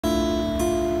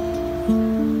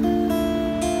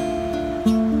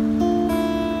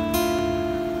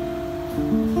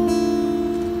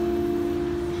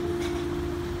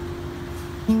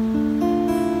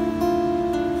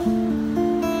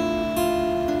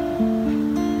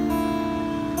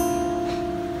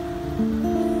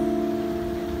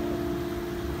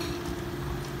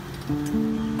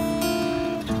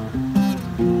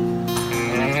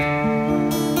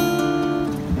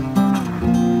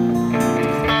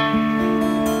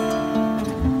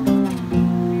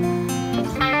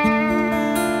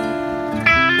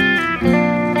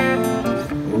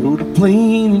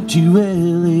plane into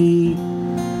LA.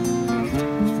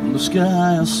 From the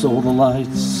sky I saw the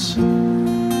lights.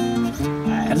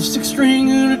 I had a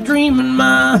six-string and a dream in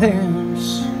my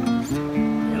hands,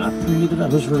 and I prayed that I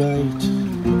was right.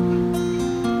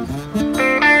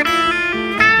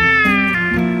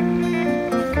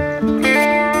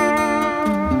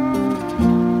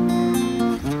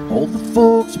 All the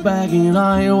folks back in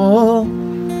Iowa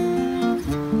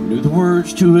knew the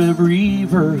words to every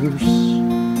verse.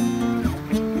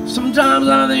 Sometimes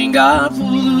I thank God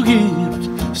for the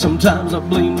gift, sometimes I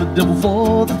blame the devil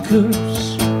for the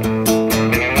curse.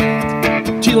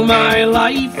 Till my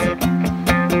life,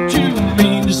 2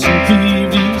 minutes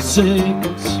and 50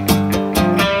 seconds,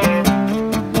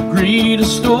 the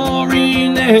greatest story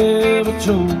never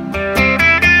told.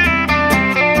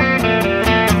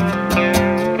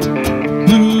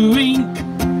 Blue ink,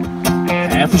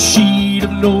 half a sheet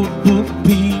of notebook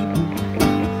paper,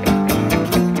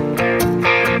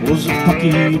 was a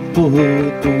pocketful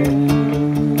of gold.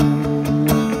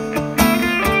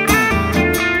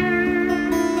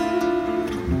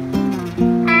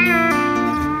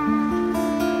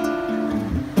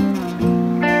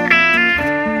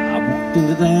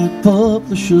 Into that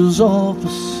publisher's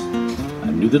office, I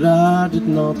knew that I did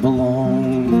not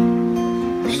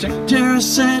belong. The secretary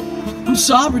said, "I'm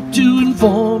sorry to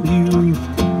inform you,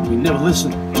 we never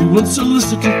listen to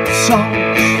unsolicited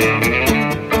songs."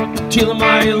 Till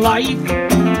my life,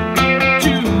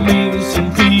 2 minutes and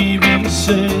 50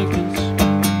 seconds,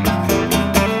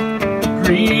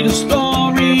 greatest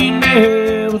story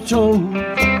never told.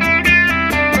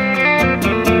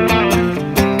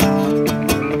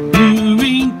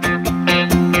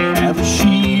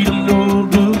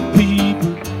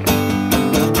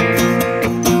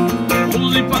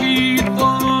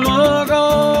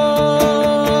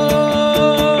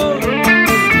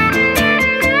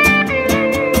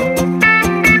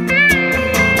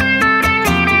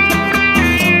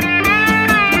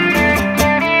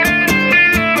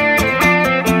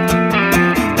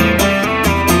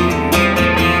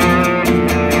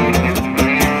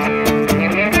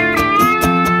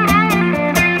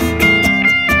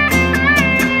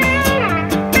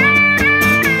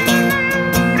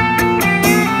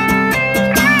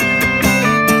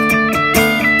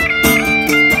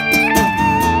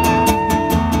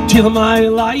 Till my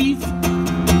life,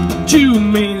 2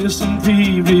 minutes and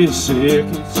 50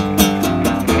 seconds,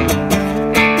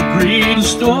 the greatest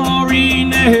story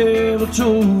never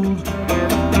told.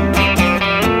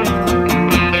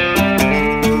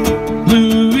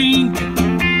 Blue ink,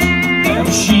 half a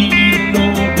sheet of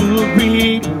notebook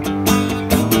paper,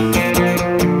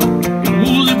 it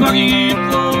was a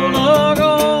pocketful of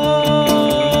gold.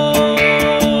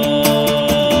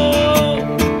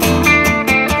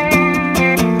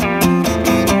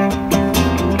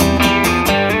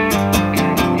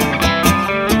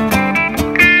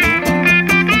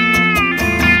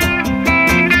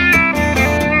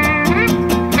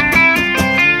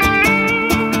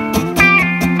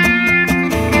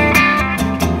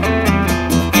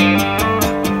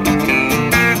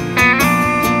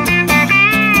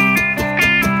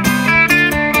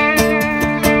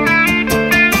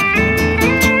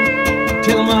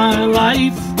 Till my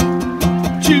life,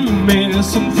 2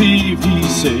 minutes and 50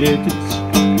 seconds,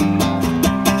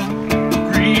 the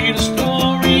greatest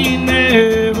story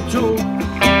never told.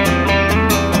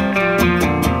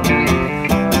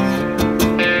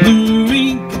 Blue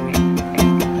ink,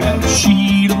 half a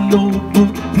sheet of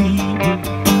notebook paper,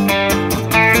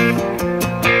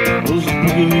 was a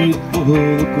pocketful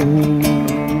of gold.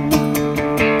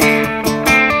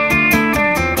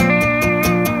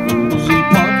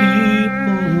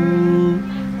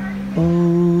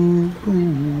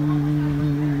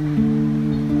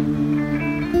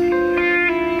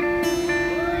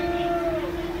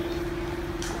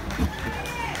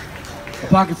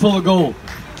 Pocketful of gold.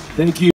 Thank you.